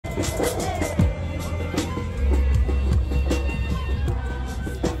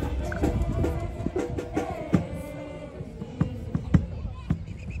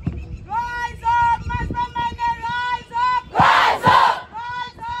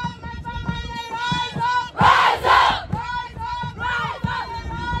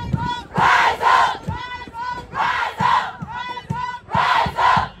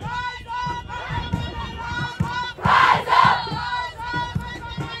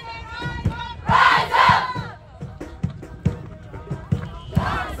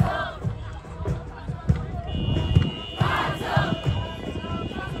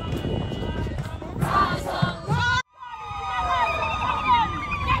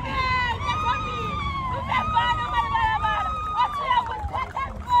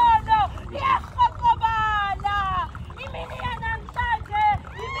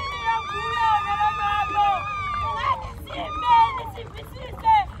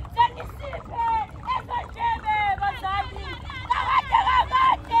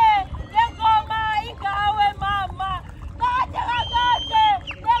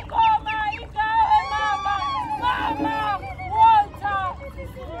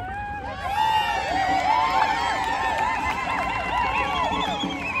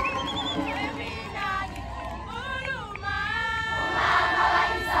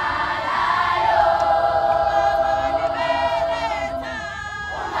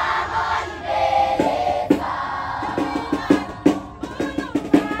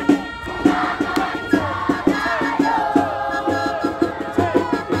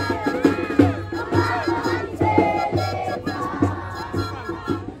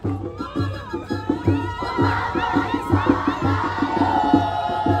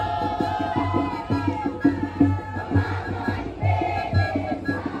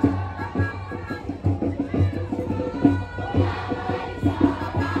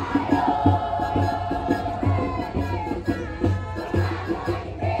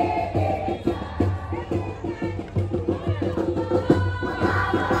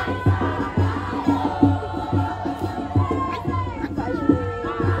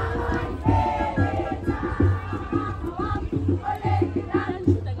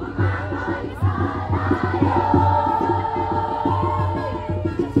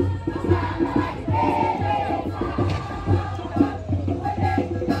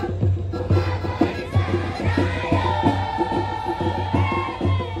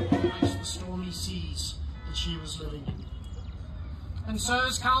And so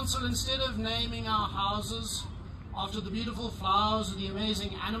as council, instead of naming our houses after the beautiful flowers or the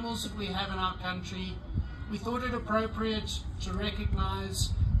amazing animals that we have in our country, we thought it appropriate to recognize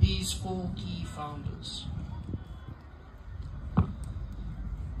these four key founders.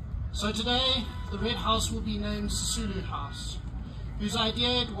 So today, the Red House will be named Sisulu House, whose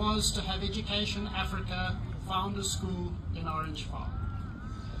idea it was to have Education Africa Founder School in Orange Farm.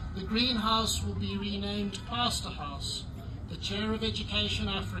 The Green House will be renamed Plaster House, the chair of Education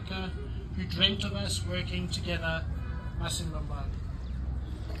Africa, who dreamt of us working together, Masibambane.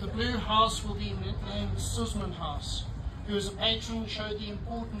 The Blue House will be named Suzman House, who as a patron showed the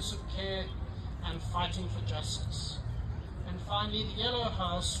importance of care and fighting for justice. And finally, the Yellow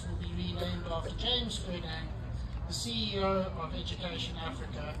House will be renamed after James Erdang, the CEO of Education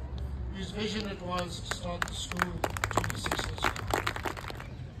Africa, whose vision it was to start the school 26 years ago.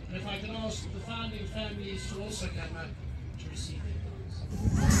 And if I can ask the founding families to also come up to receive their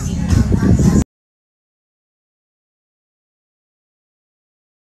prize.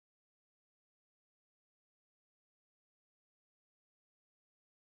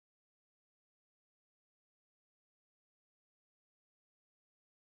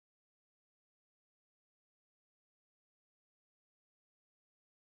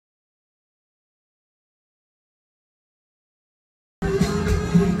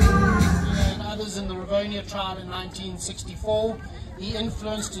 In the Rivonia trial in 1964, he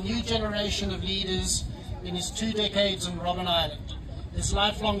influenced a new generation of leaders in his 2 decades on Robben Island. His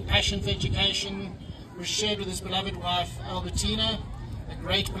lifelong passion for education was shared with his beloved wife, Albertina, a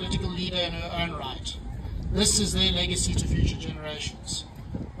great political leader in her own right. This is their legacy to future generations.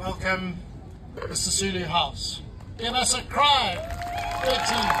 Welcome, the Sisulu House. Give us a cry,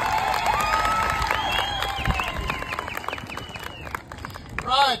 13.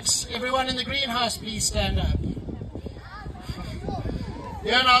 Right, everyone in the greenhouse, please stand up.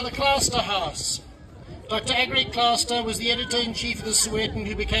 Here now, the Cluster House. Dr. Agri Cluster was the editor-in-chief of the Sowetan,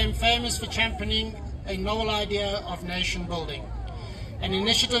 who became famous for championing a novel idea of nation building, an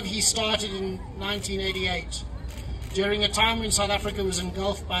initiative he started in 1988. During a time when South Africa was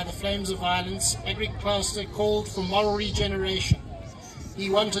engulfed by the flames of violence, Agri Cluster called for moral regeneration. He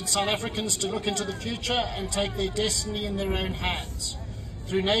wanted South Africans to look into the future and take their destiny in their own hands.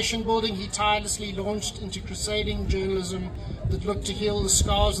 Through nation building, he tirelessly launched into crusading journalism that looked to heal the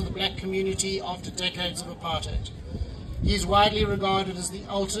scars of the black community after decades of apartheid. He is widely regarded as the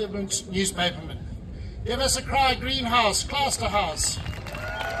ultimate newspaperman. Give us a cry, Greenhouse, Clusterhouse.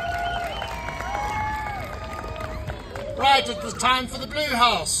 Right, it's time for the Blue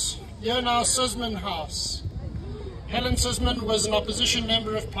House, Jonas Suzman House. Helen Suzman was an opposition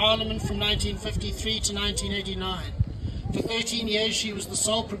member of Parliament from 1953 to 1989. For 13 years she was the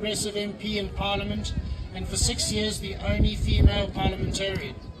sole progressive MP in Parliament, and for 6 years the only female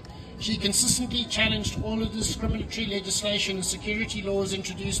parliamentarian. She consistently challenged all of the discriminatory legislation and security laws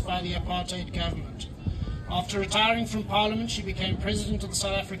introduced by the apartheid government. After retiring from Parliament, she became president of the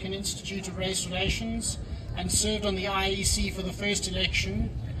South African Institute of Race Relations and served on the IEC for the first election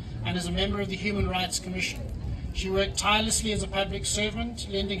and as a member of the Human Rights Commission. She worked tirelessly as a public servant,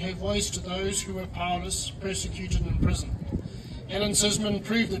 lending her voice to those who were powerless, persecuted and imprisoned. Helen Suzman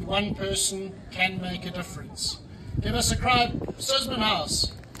proved that one person can make a difference. Give us a cry, Suzman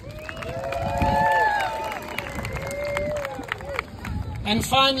House. And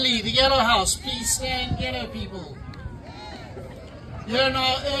finally, the Yellow House. Please stand, yellow people.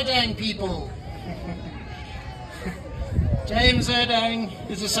 Yona Erdang people. James Erdang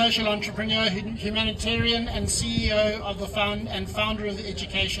is a social entrepreneur, humanitarian and CEO of the founder of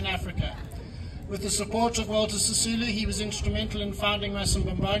Education Africa. With the support of Walter Sisulu, he was instrumental in founding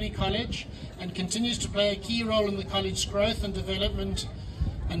Masibambane College and continues to play a key role in the college's growth and development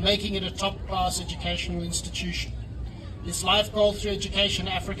and making it a top-class educational institution. His life goal through Education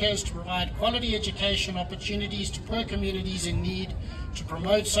Africa is to provide quality education opportunities to poor communities in need, to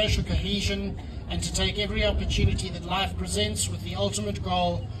promote social cohesion, and to take every opportunity that life presents with the ultimate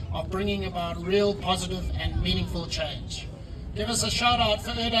goal of bringing about real, positive, and meaningful change. Give us a shout out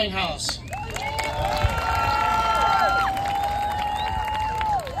for Erdang House.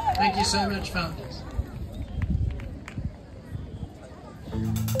 Thank you so much, Founder.